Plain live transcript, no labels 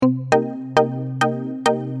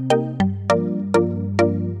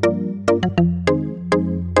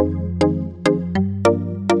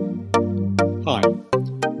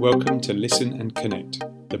Welcome to Listen and Connect,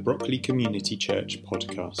 the Brockley Community Church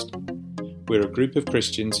podcast. We're a group of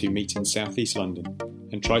Christians who meet in South East London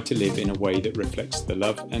and try to live in a way that reflects the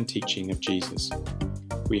love and teaching of Jesus.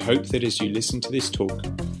 We hope that as you listen to this talk,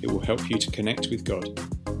 it will help you to connect with God.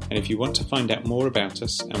 And if you want to find out more about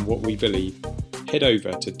us and what we believe, head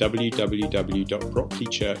over to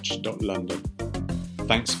www.brockleychurch.london.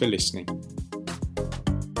 Thanks for listening.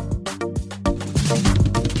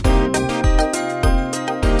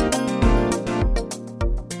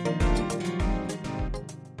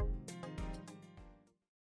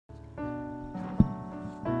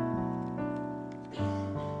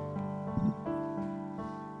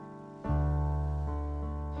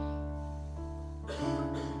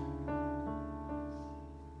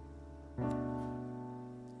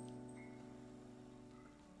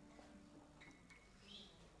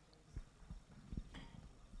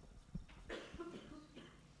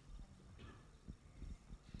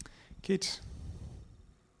 Good.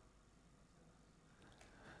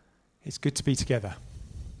 It's good to be together.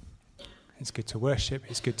 It's good to worship.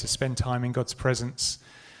 It's good to spend time in God's presence.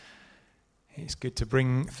 It's good to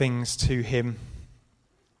bring things to Him.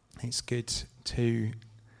 It's good to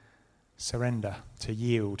surrender, to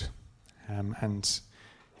yield. And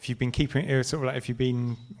if you've been if you've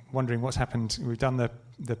been wondering what's happened, we've done the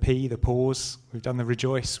P, the pause. We've done the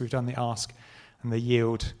rejoice. We've done the ask, and the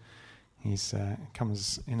yield. He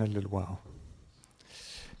comes in a little while.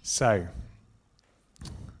 So,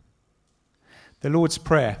 the Lord's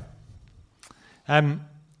Prayer. So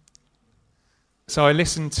I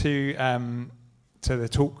listened to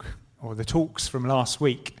the talks from last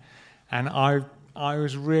week, and I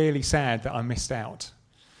was really sad that I missed out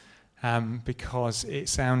because it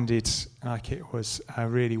sounded like it was a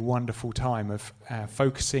really wonderful time of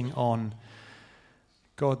focusing on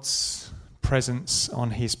God's presence,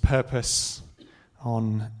 on His purpose,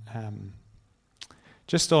 on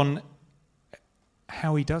just on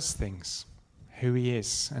how He does things, who He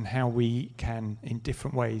is, and how we can, in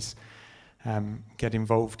different ways, get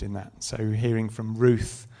involved in that. So hearing from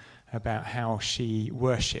Ruth about how she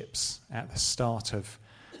worships at the start of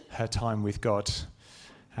her time with God.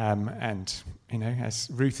 And, you know, as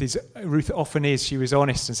Ruth often is, she was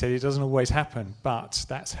honest and said it doesn't always happen, but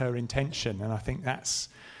that's her intention. And I think that's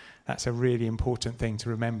a really important thing to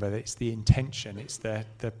remember, that it's the intention, it's the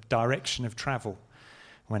direction of travel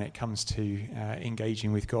when it comes to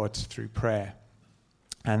engaging with God through prayer.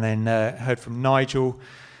 And then heard from Nigel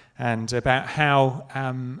and about how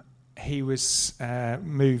he was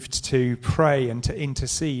moved to pray and to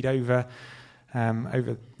intercede over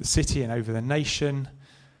the city and over the nation,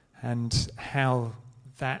 and how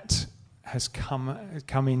that has come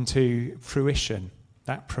into fruition.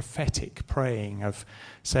 That prophetic praying of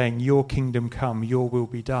saying, "Your kingdom come, your will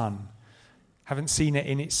be done." Haven't seen it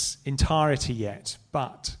in its entirety yet,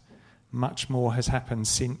 but much more has happened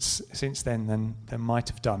since then than might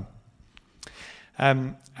have done.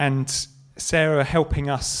 And Sarah helping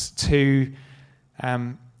us to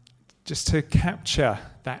just to capture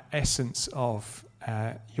that essence of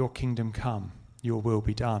your kingdom come, your will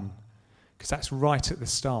be done, because that's right at the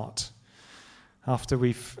start. After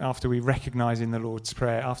we recognise in the Lord's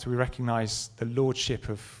Prayer, after we recognise the lordship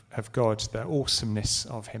of God, the awesomeness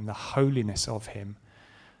of Him, the holiness of Him,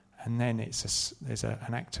 and then there's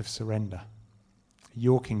an act of surrender.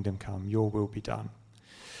 Your kingdom come, your will be done.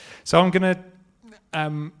 So I'm going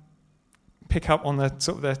to pick up on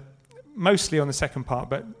mostly on the second part,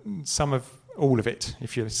 but some of all of it,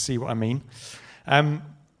 if you see what I mean.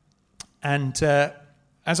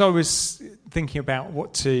 As I was thinking about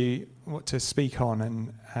what to speak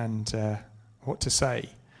on and what to say,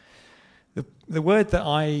 the word that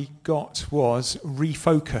I got was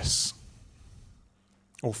refocus,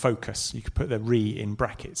 or focus. You could put the re in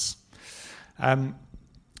brackets. And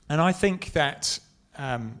I think that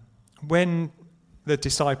when the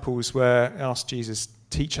disciples were asked Jesus,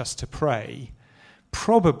 teach us to pray,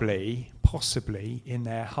 possibly in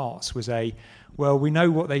their hearts was well, we know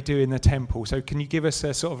what they do in the temple, so can you give us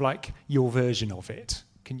a sort of like your version of it?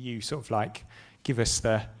 Can you sort of like give us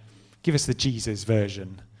the Jesus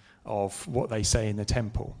version of what they say in the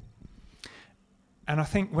temple? And I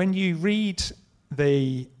think when you read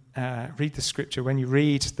the scripture, when you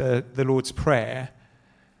read the Lord's Prayer,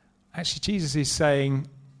 actually Jesus is saying,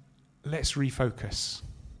 let's refocus.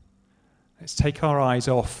 Let's take our eyes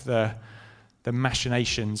off the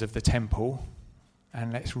machinations of the temple,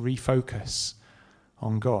 and let's refocus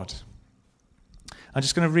on God. I'm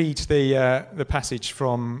just going to read the passage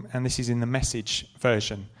from, and this is in the Message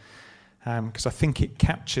version, because I think it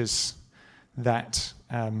captures that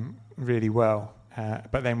really well.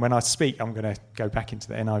 But then when I speak, I'm going to go back into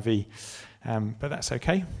the NIV. But that's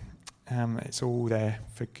okay. It's all there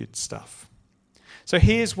for good stuff. So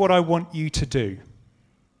here's what I want you to do,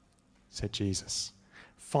 said Jesus.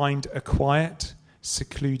 Find a quiet,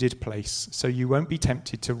 secluded place so you won't be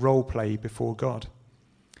tempted to role play before God.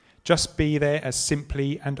 Just be there as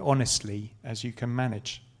simply and honestly as you can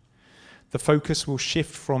manage. The focus will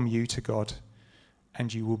shift from you to God,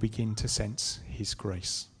 and you will begin to sense his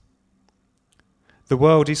grace. The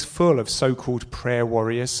world is full of so-called prayer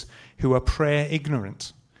warriors who are prayer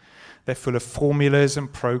ignorant. They're full of formulas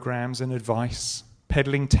and programs and advice,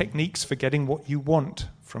 peddling techniques for getting what you want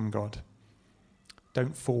from God.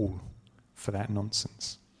 Don't fall for that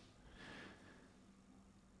nonsense.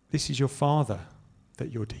 This is your Father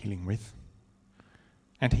that you're dealing with,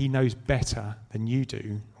 and he knows better than you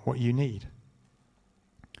do what you need.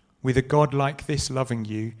 With a God like this loving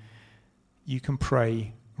you, you can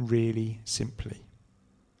pray really simply,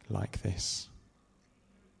 like this.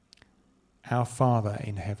 Our Father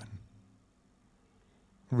in heaven,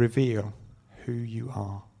 reveal who you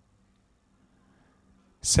are.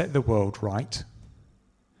 Set the world right.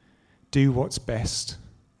 Do what's best.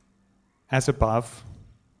 As above,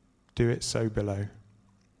 do it so below.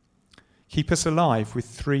 Keep us alive with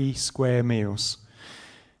 3 square meals.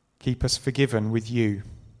 Keep us forgiven with you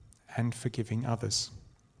and forgiving others.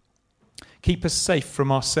 Keep us safe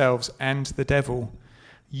from ourselves and the devil.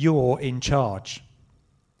 You're in charge.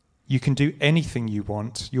 You can do anything you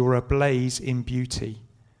want. You're ablaze in beauty.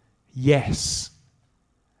 Yes.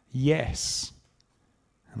 Yes.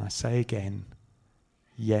 And I say again,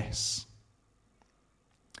 yes.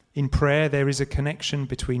 In prayer, there is a connection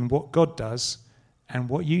between what God does and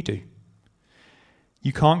what you do.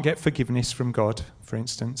 You can't get forgiveness from God, for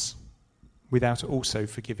instance, without also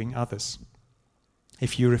forgiving others.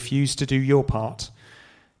 If you refuse to do your part,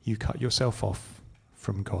 you cut yourself off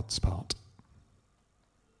from God's part.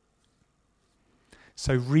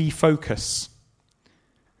 So refocus.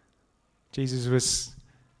 Jesus was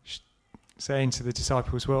saying to the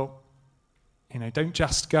disciples, well, don't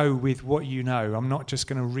just go with what you know. I'm not just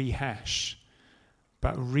going to rehash,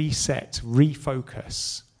 but reset,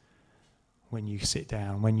 refocus when you sit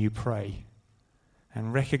down, when you pray,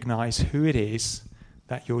 and recognize who it is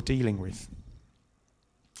that you're dealing with.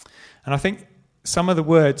 And I think some of the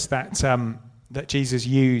words that that Jesus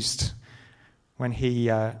used when he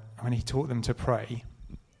taught them to pray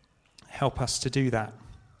help us to do that,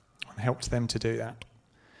 and helped them to do that.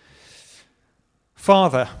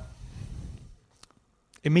 Father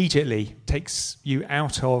immediately takes you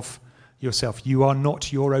out of yourself. You are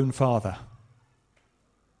not your own father.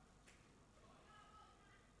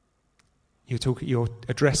 You're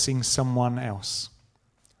addressing someone else.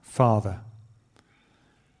 Father.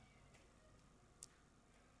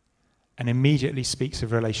 And immediately speaks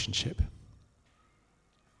of relationship.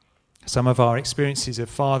 Some of our experiences of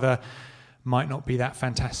Father might not be that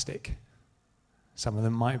fantastic. Some of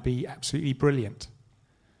them might be absolutely brilliant.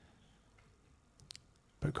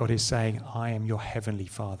 But God is saying, I am your heavenly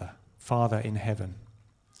Father, Father in heaven,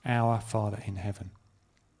 our Father in heaven.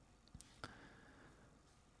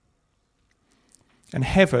 And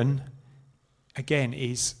heaven, again,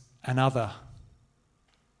 is another.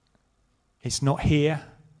 It's not here.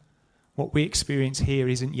 What we experience here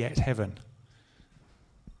isn't yet heaven.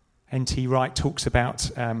 N.T. Wright talks about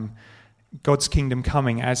God's kingdom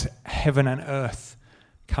coming as heaven and earth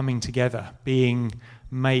coming together, being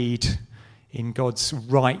made in God's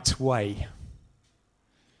right way.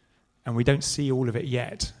 And we don't see all of it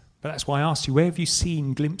yet. But that's why I asked you, where have you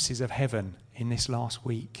seen glimpses of heaven in this last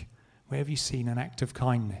week? Where have you seen an act of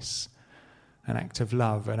kindness, an act of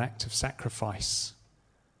love, an act of sacrifice,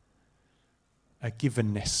 a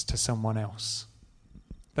givenness to someone else?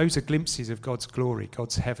 Those are glimpses of God's glory,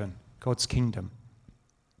 God's heaven, God's kingdom.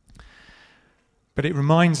 But it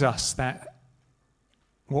reminds us that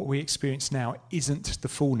what we experience now isn't the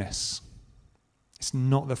fullness. It's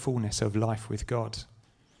not the fullness of life with God.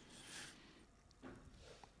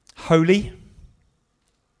 Holy.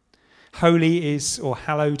 Holy is, or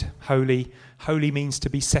hallowed, holy. Holy means to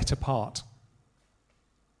be set apart.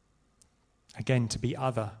 Again, to be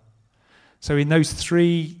other. So in those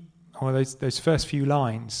those first few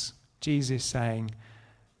lines, Jesus is saying,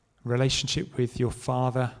 relationship with your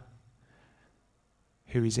Father,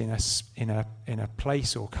 who is in a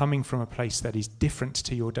place or coming from a place that is different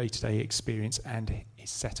to your day-to-day experience and is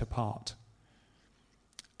set apart.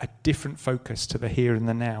 A different focus to the here and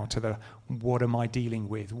the now, to the what am I dealing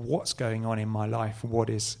with? What's going on in my life? What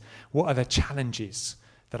are the challenges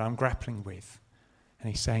that I'm grappling with? And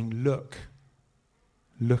he's saying, look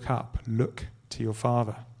up, look to your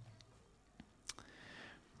Father.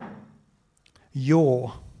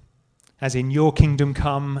 Your, as in your kingdom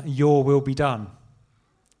come, your will be done.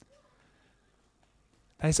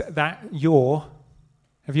 There's that your.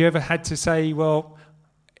 Have you ever had to say, well,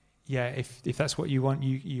 yeah, if that's what you want,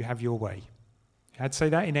 you have your way? You had to say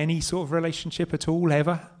that in any sort of relationship at all,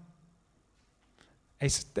 ever?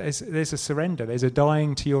 There's a surrender. There's a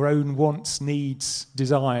dying to your own wants, needs,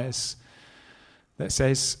 desires that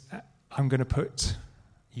says, I'm going to put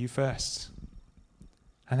you first.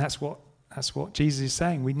 And that's what Jesus is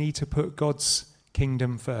saying. We need to put God's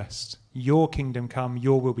kingdom first. Your kingdom come,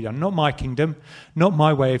 your will be done. Not my kingdom, not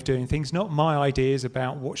my way of doing things, not my ideas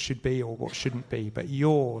about what should be or what shouldn't be, but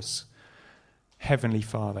yours, Heavenly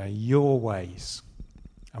Father, your ways.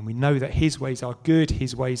 And we know that his ways are good,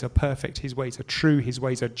 his ways are perfect, his ways are true, his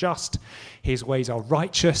ways are just, his ways are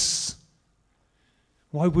righteous.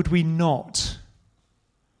 Why would we not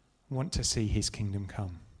want to see his kingdom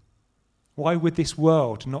come? Why would this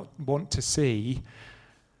world not want to see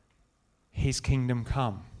his kingdom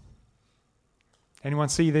come? Anyone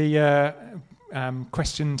see the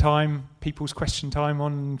question time, people's question time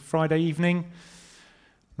on Friday evening?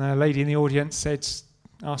 A lady in the audience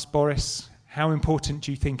asked Boris, how important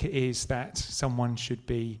do you think it is that someone should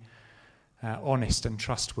be honest and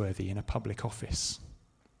trustworthy in a public office?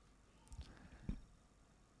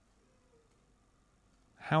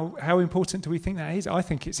 How important do we think that is? I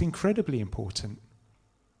think it's incredibly important.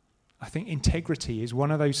 I think integrity is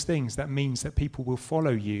one of those things that means that people will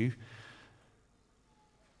follow you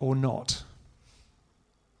or not.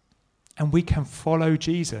 And we can follow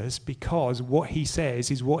Jesus because what he says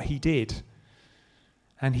is what he did.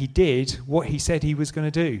 And he did what he said he was going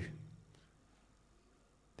to do.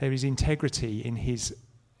 There is integrity in his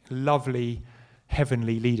lovely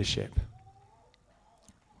heavenly leadership.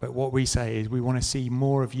 But what we say is we want to see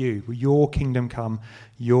more of you. Your kingdom come,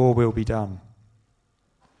 your will be done.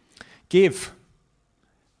 Give.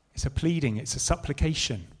 It's a pleading, it's a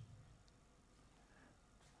supplication.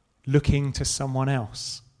 Looking to someone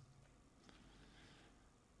else.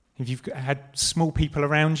 If you've had small people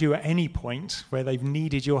around you at any point where they've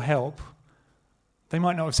needed your help, they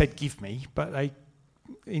might not have said, give me, but they,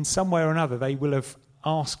 in some way or another, they will have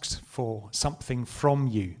asked for something from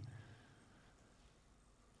you.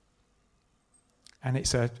 And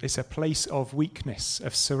it's a place of weakness,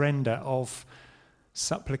 of surrender, of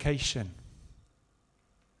supplication.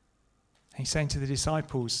 He's saying to the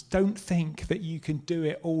disciples, don't think that you can do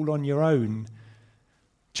it all on your own.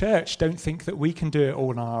 Church, don't think that we can do it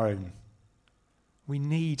all on our own. We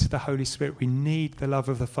need the Holy Spirit. We need the love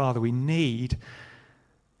of the Father. We need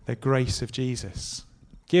the grace of Jesus.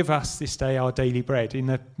 Give us this day our daily bread. In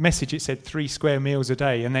the message it said 3 square meals a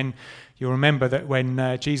day. And then you'll remember that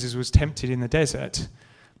when Jesus was tempted in the desert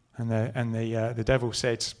and the devil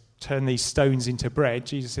said, turn these stones into bread,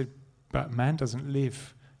 Jesus said, but man doesn't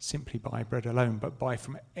live simply by bread alone,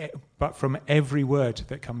 but from every word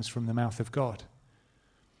that comes from the mouth of God.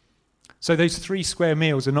 So those 3 square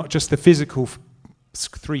meals are not just the physical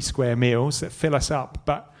 3 square meals that fill us up,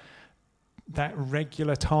 but that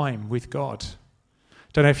regular time with God.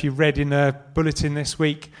 Don't know if you read in a bulletin this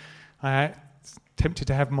week, I attempted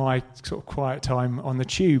to have my sort of quiet time on the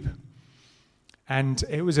tube. And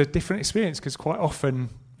it was a different experience because quite often,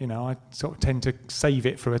 I sort of tend to save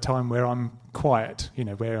it for a time where I'm quiet,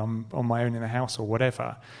 where I'm on my own in the house or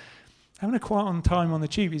whatever. Having a quiet time on the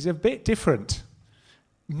tube is a bit different.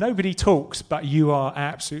 Nobody talks, but you are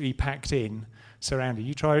absolutely packed in,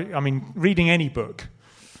 surrounded. Reading any book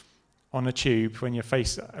on a tube when you're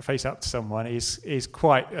face up to someone is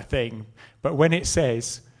quite a thing. But when it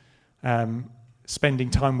says spending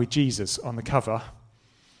time with Jesus on the cover,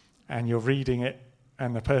 and you're reading it,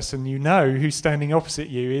 and the person who's standing opposite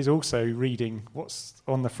you is also reading what's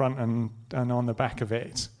on the front and on the back of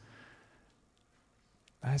it.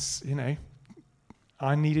 As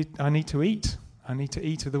I need to eat. I need to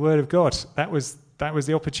eat of the Word of God. That was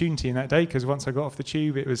the opportunity in that day, because once I got off the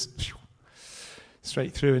tube, it was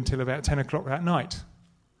straight through until about 10 o'clock that night.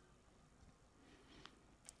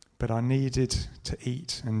 But I needed to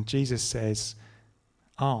eat. And Jesus says,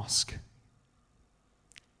 ask.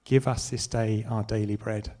 Give us this day our daily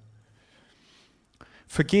bread.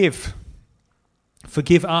 Forgive.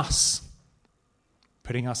 Forgive us.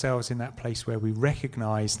 Putting ourselves in that place where we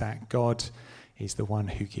recognize that God is the one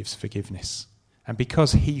who gives forgiveness. And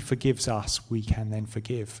because he forgives us, we can then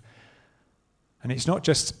forgive. And it's not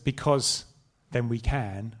just because then we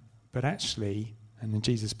can, but actually, and then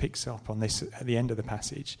Jesus picks up on this at the end of the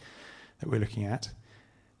passage that we're looking at,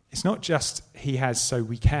 it's not just he has so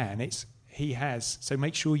we can, it's he has, so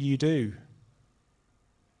make sure you do.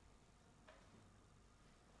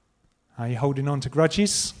 Are you holding on to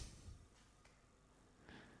grudges?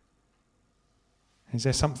 Is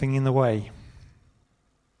there something in the way?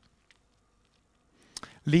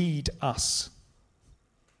 Lead us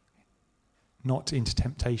not into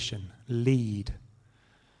temptation. Lead.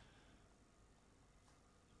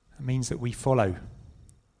 That means that we follow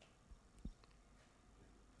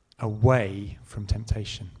away from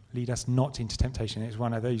temptation. Lead us not into temptation. It's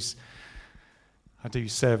one of those, I do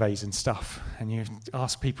surveys and stuff, and you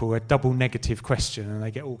ask people a double negative question and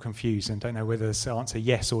they get all confused and don't know whether to answer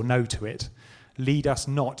yes or no to it. Lead us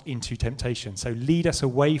not into temptation. So lead us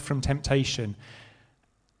away from temptation,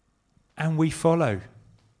 and we follow.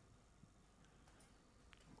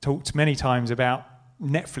 Talked many times about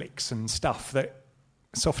Netflix and stuff, that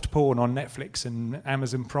soft porn on Netflix and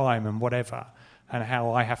Amazon Prime and whatever, and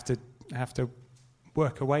how I have to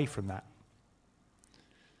work away from that.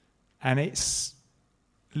 And it's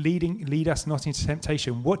lead us not into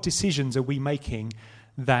temptation. What decisions are we making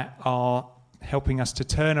that are helping us to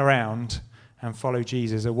turn around and follow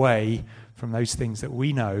Jesus away from those things that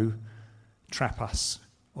we know trap us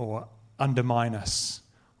or undermine us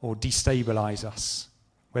or destabilize us?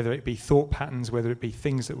 Whether it be thought patterns, whether it be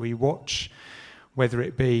things that we watch, whether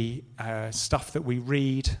it be stuff that we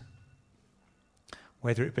read,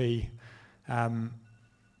 whether it be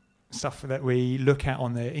stuff that we look at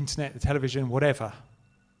on the internet, the television, whatever.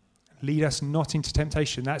 Lead us not into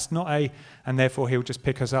temptation. That's not and therefore he'll just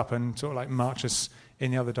pick us up and sort of like march us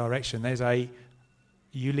in the other direction. There's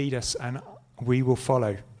you lead us and we will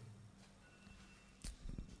follow.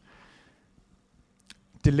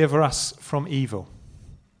 Deliver us from evil.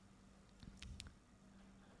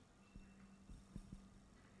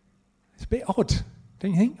 It's a bit odd,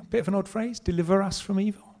 don't you think? A bit of an odd phrase, deliver us from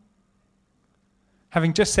evil.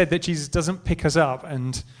 Having just said that Jesus doesn't pick us up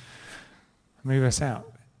and move us out.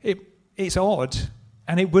 It's odd,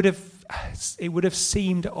 and it would have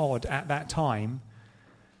seemed odd at that time.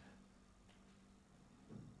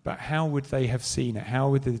 But how would they have seen it? How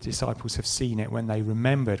would the disciples have seen it when they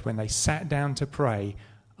remembered, when they sat down to pray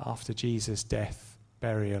after Jesus' death,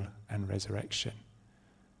 burial, and resurrection?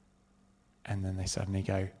 And then they suddenly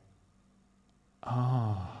go,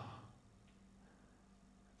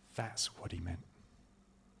 that's what he meant.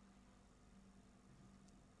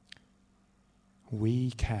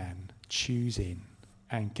 We can choose in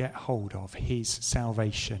and get hold of his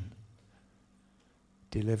salvation.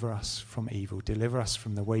 Deliver us from evil. Deliver us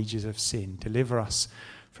from the wages of sin. Deliver us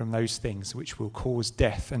from those things which will cause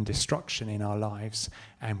death and destruction in our lives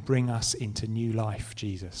and bring us into new life,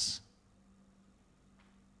 Jesus.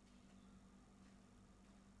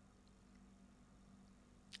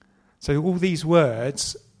 So all these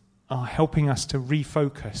words are helping us to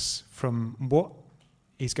refocus from what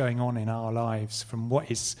is going on in our lives, from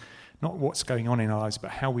what is not what's going on in our lives, but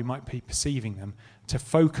how we might be perceiving them, to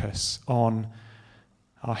focus on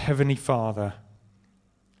our Heavenly Father,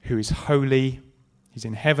 who is holy. He's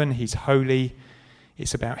in heaven, he's holy.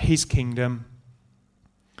 It's about his kingdom.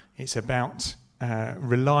 It's about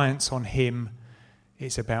reliance on him.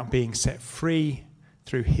 It's about being set free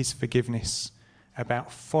through his forgiveness,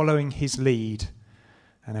 about following his lead,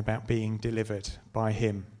 and about being delivered by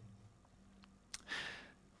him.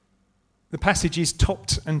 The passage is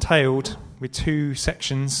topped and tailed with two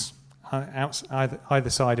sections either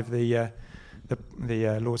side of the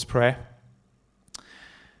Lord's Prayer.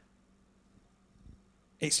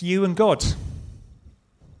 It's you and God.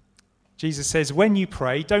 Jesus says, when you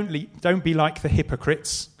pray, don't be like the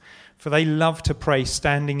hypocrites, for they love to pray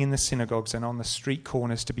standing in the synagogues and on the street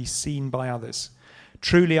corners to be seen by others.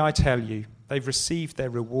 Truly I tell you, they've received their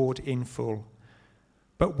reward in full.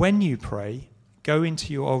 But when you pray, go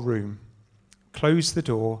into your room, close the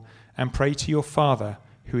door, and pray to your Father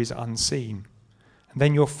who is unseen. And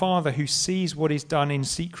then your Father who sees what is done in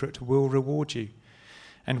secret will reward you.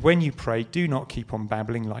 And when you pray, do not keep on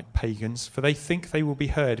babbling like pagans, for they think they will be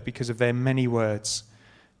heard because of their many words.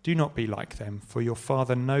 Do not be like them, for your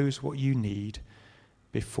Father knows what you need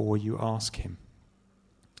before you ask him.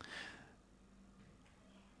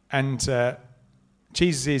 And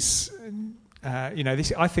Jesus is,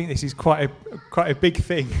 I think this is quite a big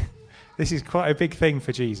thing. This is quite a big thing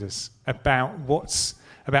for Jesus about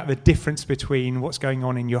the difference between what's going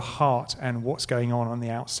on in your heart and what's going on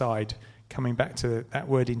the outside. Coming back to that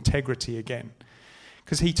word integrity again,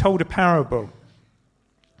 because he told a parable,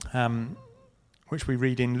 which we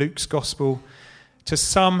read in Luke's Gospel, to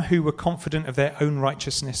some who were confident of their own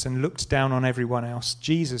righteousness and looked down on everyone else.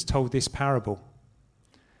 Jesus told this parable.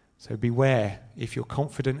 So beware if you're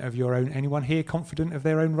confident of your own. Anyone here confident of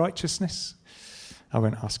their own righteousness? I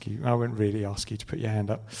won't really ask you to put your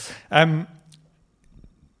hand up.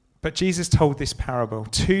 But Jesus told this parable.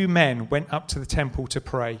 2 men went up to the temple to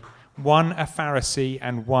pray. one a Pharisee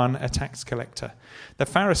and one a tax collector. The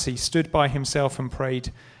Pharisee stood by himself and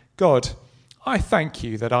prayed, God, I thank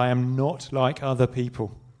you that I am not like other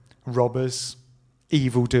people, robbers,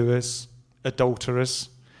 evildoers, adulterers,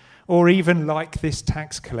 or even like this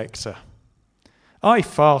tax collector. I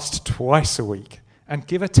fast twice a week and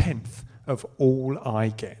give 1/10 of all I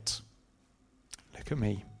get. Look at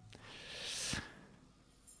me.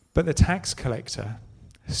 But the tax collector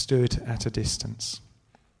stood at a distance.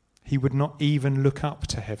 He would not even look up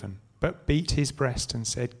to heaven, but beat his breast and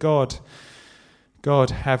said, God,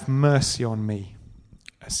 have mercy on me,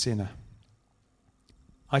 a sinner.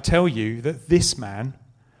 I tell you that this man,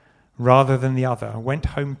 rather than the other, went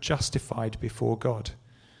home justified before God.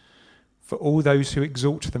 For all those who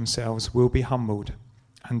exalt themselves will be humbled,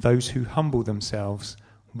 and those who humble themselves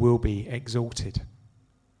will be exalted.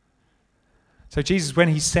 So Jesus, when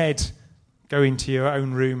he said, go into your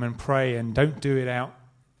own room and pray and don't do it out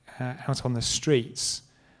on the streets,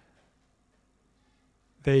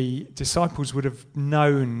 the disciples would have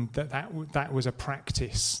known that was a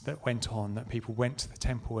practice that went on, that people went to the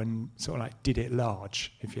temple and sort of like did it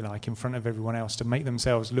large, if you like, in front of everyone else to make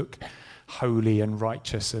themselves look holy and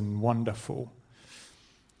righteous and wonderful.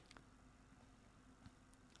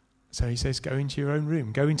 So he says, go into your own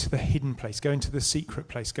room, go into the hidden place, go into the secret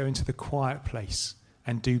place, go into the quiet place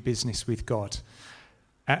and do business with God.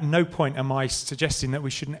 At no point am I suggesting that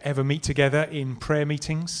we shouldn't ever meet together in prayer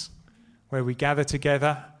meetings, where we gather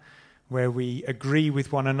together, where we agree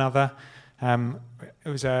with one another. I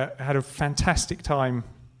had a fantastic time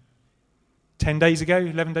 11 days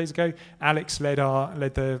ago. Alex led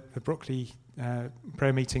the Broccoli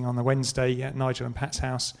prayer meeting on the Wednesday at Nigel and Pat's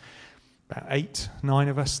house. About 9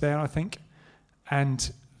 of us there, I think.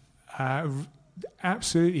 And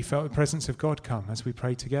absolutely felt the presence of God come as we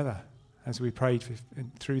prayed together, as we prayed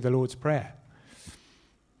through the Lord's Prayer.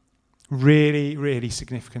 Really, really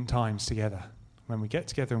significant times together when we get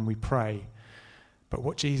together and we pray. But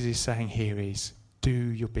what Jesus is saying here is, do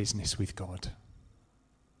your business with God.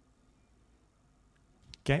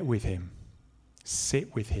 Get with him.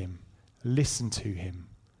 Sit with him. Listen to him.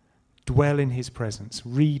 Dwell in his presence.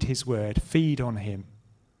 Read his word. Feed on him.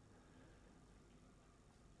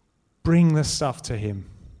 Bring the stuff to him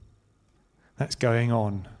that's going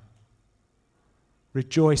on.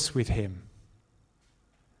 Rejoice with him.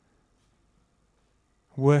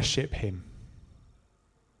 Worship him.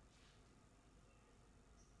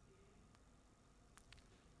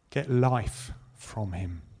 Get life from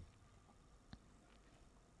him.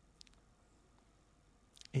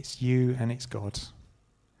 It's you and it's God.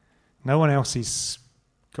 No one else has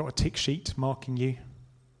got a tick sheet marking you.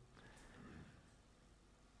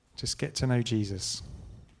 Just get to know Jesus.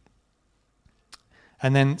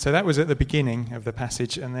 And then, so that was at the beginning of the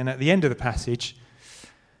passage. And then at the end of the passage,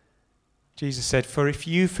 Jesus said, for if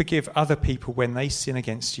you forgive other people when they sin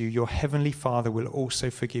against you, your heavenly Father will also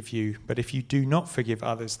forgive you. But if you do not forgive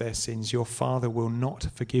others their sins, your Father will not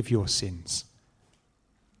forgive your sins.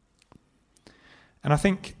 And I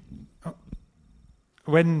think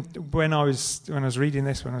when I was reading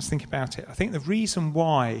this, when I was thinking about it, I think the reason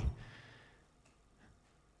why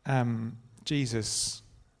Jesus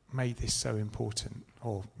made this so important,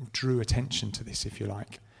 or drew attention to this, if you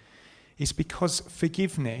like, is because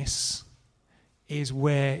forgiveness is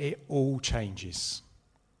where it all changes.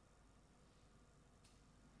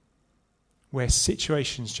 Where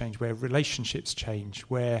situations change, where relationships change,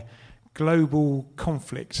 where global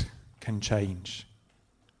conflict can change.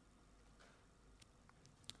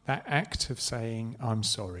 That act of saying, I'm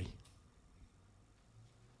sorry,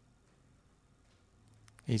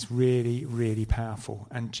 is really, really powerful.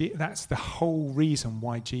 And that's the whole reason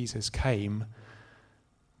why Jesus came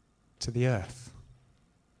to the earth.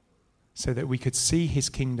 So that we could see his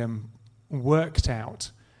kingdom worked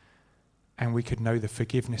out and we could know the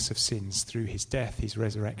forgiveness of sins through his death, his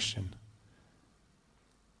resurrection.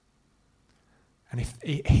 And if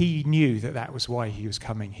he knew that was why he was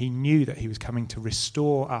coming. He knew that he was coming to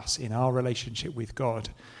restore us in our relationship with God.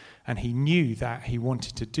 And he knew that he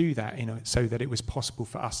wanted to do that so that it was possible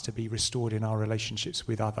for us to be restored in our relationships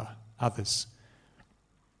with others.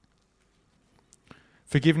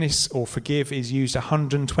 Forgiveness or forgive is used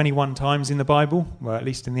 121 times in the Bible, well, at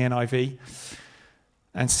least in the NIV.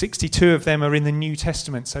 And 62 of them are in the New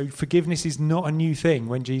Testament. So forgiveness is not a new thing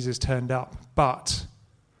when Jesus turned up. But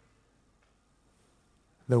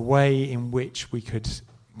the way in which we could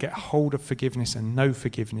get hold of forgiveness and know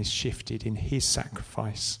forgiveness shifted in his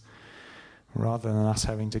sacrifice, rather than us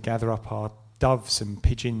having to gather up our doves and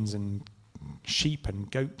pigeons and sheep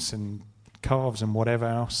and goats and calves and whatever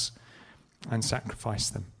else and sacrifice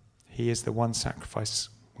them. He is the one sacrifice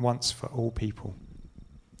once for all people.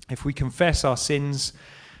 If we confess our sins,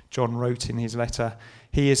 John wrote in his letter,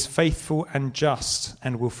 he is faithful and just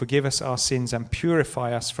and will forgive us our sins and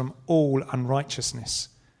purify us from all unrighteousness.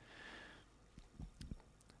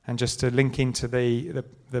 And just to link into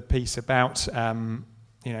the piece about,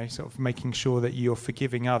 sort of making sure that you're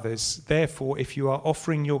forgiving others. Therefore, if you are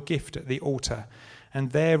offering your gift at the altar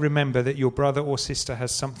and there remember that your brother or sister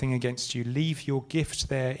has something against you, leave your gift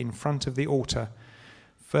there in front of the altar.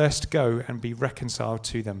 First go and be reconciled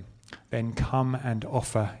to them. Then come and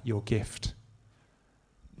offer your gift.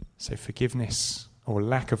 So forgiveness or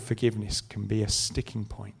lack of forgiveness can be a sticking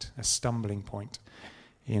point, a stumbling point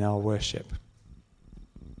in our worship.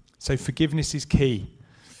 So forgiveness is key.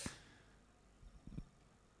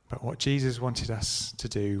 But what Jesus wanted us to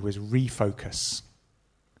do was refocus.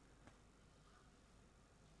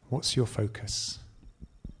 What's your focus?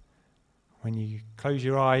 When you close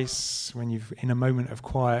your eyes, when you're in a moment of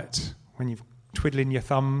quiet, when you're twiddling your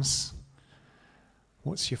thumbs,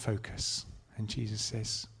 what's your focus? And Jesus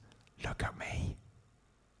says, look at me.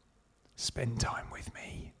 Spend time with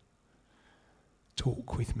me.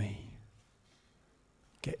 Talk with me.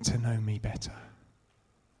 Get to know me better.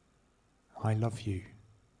 I love you.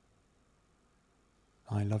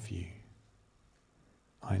 I love you.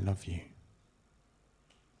 I love you.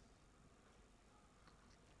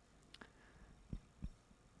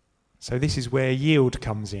 So this is where yield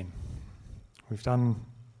comes in. We've done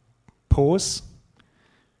pause,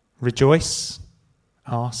 rejoice,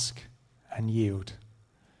 ask, and yield.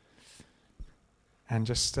 And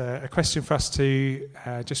just a question for us to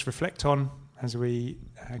just reflect on as we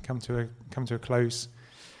come to a close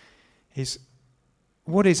is,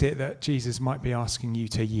 what is it that Jesus might be asking you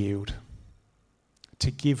to yield, to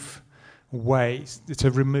give way, to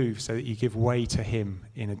remove, so that you give way to him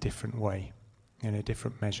in a different way, in a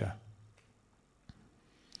different measure?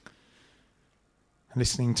 I'm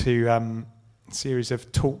listening to a series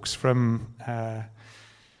of talks from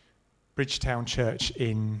Bridgetown Church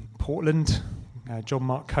in Portland. John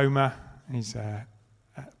Mark Comer, he's a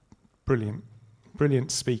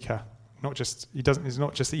brilliant speaker. It's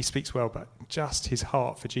not just that he speaks well, but just his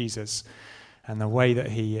heart for Jesus and the way that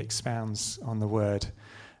he expounds on the word.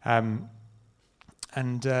 And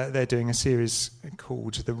they're doing a series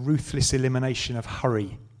called "The Ruthless Elimination of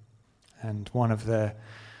Hurry," and one of the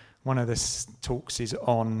talks is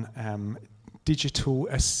on digital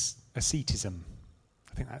asceticism.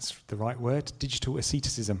 I think that's the right word, digital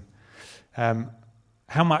asceticism.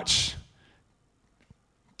 How much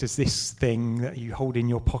does this thing that you hold in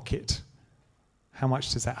your pocket, how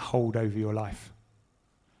much does that hold over your life?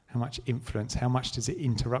 How much influence? How much does it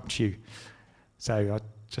interrupt you? So I've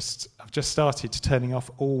just started turning off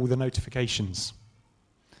all the notifications.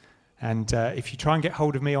 And if you try and get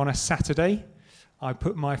hold of me on a Saturday, I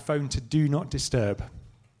put my phone to do not disturb.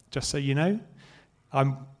 Just so you know,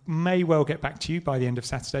 I may well get back to you by the end of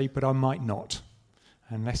Saturday, but I might not,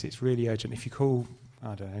 unless it's really urgent. If you call,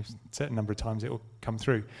 I don't know, a certain number of times, it will come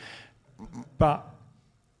through. But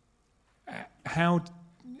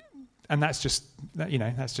that's just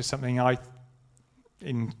something I,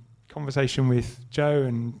 in conversation with Joe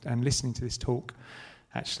and listening to this talk,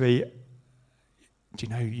 actually,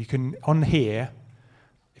 you can, on here,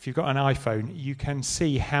 if you've got an iPhone, you can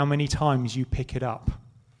see how many times you pick it up.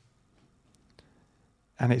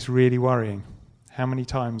 And it's really worrying how many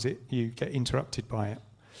times you get interrupted by it.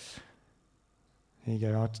 There you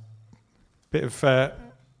go. Bit of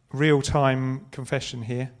real-time confession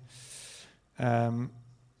here. Where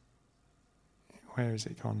is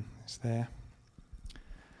it gone? It's there.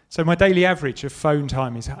 So my daily average of phone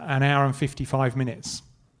time is an hour and 55 minutes,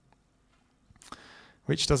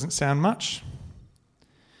 which doesn't sound much.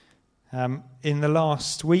 In the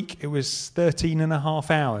last week, it was 13 and a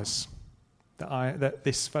half hours that I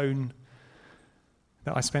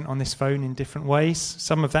spent on this phone in different ways.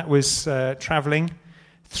 Some of that was travelling.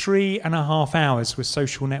 3.5 hours was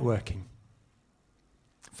social networking.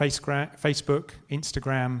 Facebook,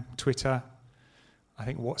 Instagram, Twitter. I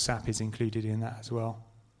think WhatsApp is included in that as well.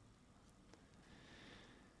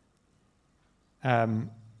 And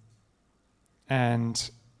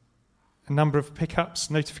a number of pickups,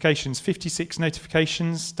 notifications, 56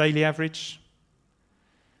 notifications, daily average.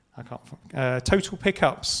 Total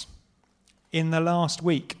pickups in the last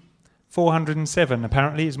week, 407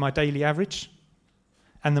 apparently is my daily average.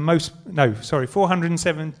 And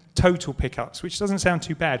 407 total pickups, which doesn't sound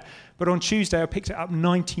too bad. But on Tuesday I picked it up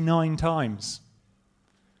 99 times.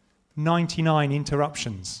 99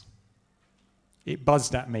 interruptions. It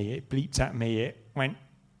buzzed at me, it bleeped at me, it went,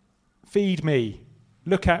 feed me,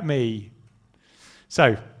 look at me.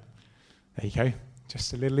 So, there you go.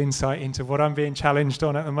 Just a little insight into what I'm being challenged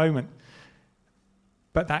on at the moment.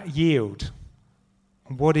 But that yield,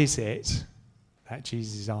 what is it that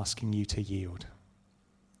Jesus is asking you to yield?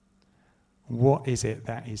 What is it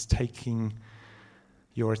that is taking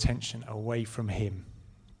your attention away from him?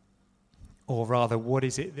 Or rather, what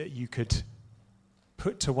is it that you could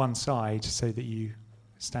put to one side so that you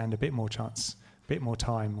stand a bit more chance, a bit more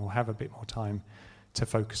time, or have a bit more time to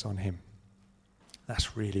focus on him?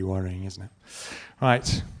 That's really worrying, isn't it?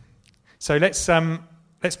 Right. So let's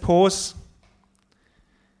pause.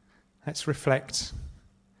 Let's reflect.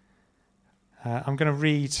 I'm going to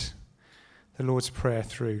read the Lord's Prayer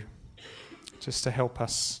through, just to help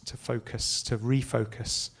us to focus, to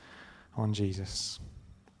refocus on Jesus.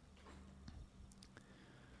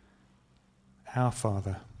 Our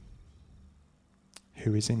Father,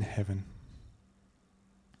 who is in heaven,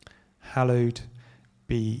 hallowed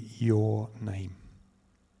be your name.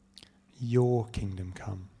 Your kingdom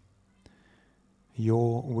come.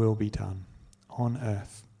 Your will be done on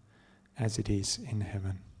earth as it is in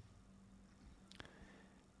heaven.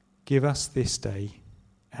 Give us this day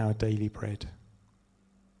our daily bread,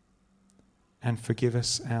 and forgive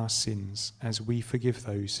us our sins as we forgive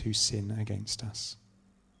those who sin against us.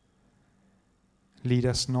 Lead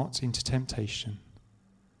us not into temptation,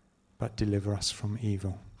 but deliver us from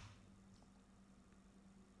evil.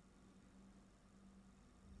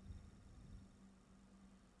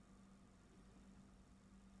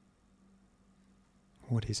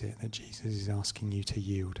 What is it that Jesus is asking you to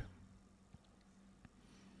yield?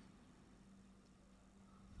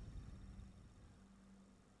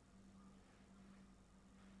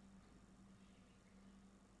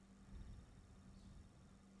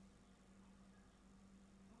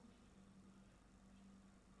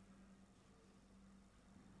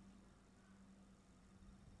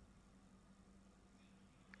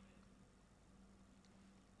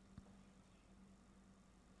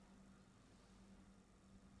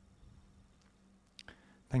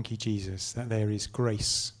 Thank you, Jesus, that there is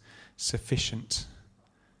grace sufficient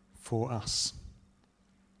for us.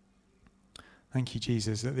 Thank you,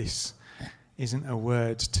 Jesus, that this isn't a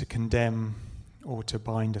word to condemn or to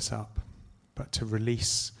bind us up, but to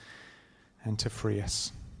release and to free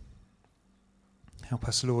us. Help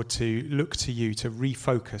us, Lord, to look to you, to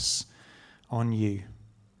refocus on you,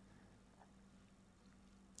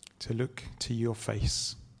 to look to your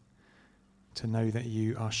face, to know that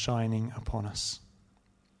you are shining upon us.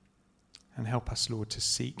 And help us, Lord, to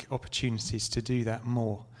seek opportunities to do that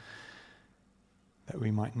more, that we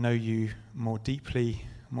might know you more deeply,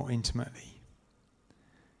 more intimately,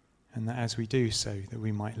 and that as we do so, that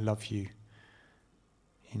we might love you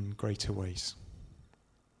in greater ways.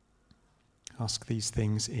 Ask these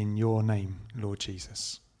things in your name, Lord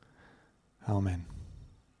Jesus. Amen.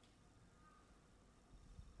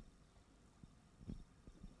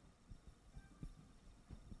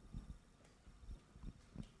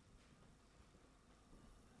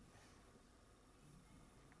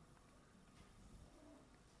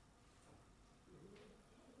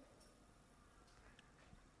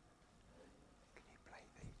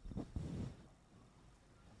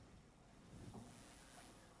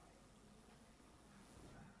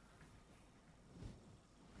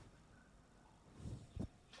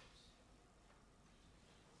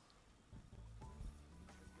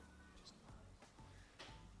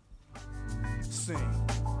 Sing.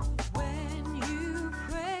 When you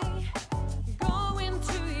pray, go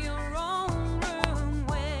into your own room.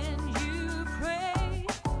 When you pray,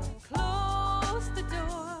 close the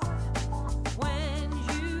door. When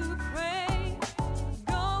you pray,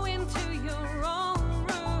 go into your own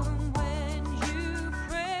room. When you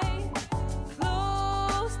pray,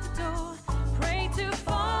 close the door. Pray to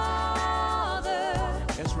Father.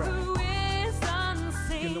 That's right. Who is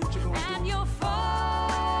unseen. You know what you're gonna And do? your Father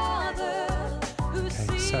who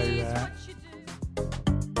sees what you do.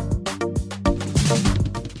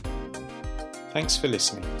 Thanks for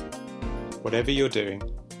listening. Whatever you're doing,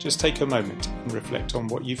 just take a moment and reflect on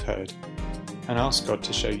what you've heard and ask God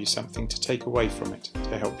to show you something to take away from it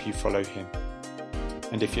to help you follow him.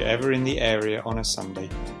 And if you're ever in the area on a Sunday,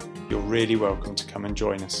 you're really welcome to come and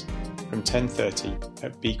join us from 10:30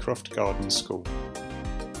 at Beecroft Garden School.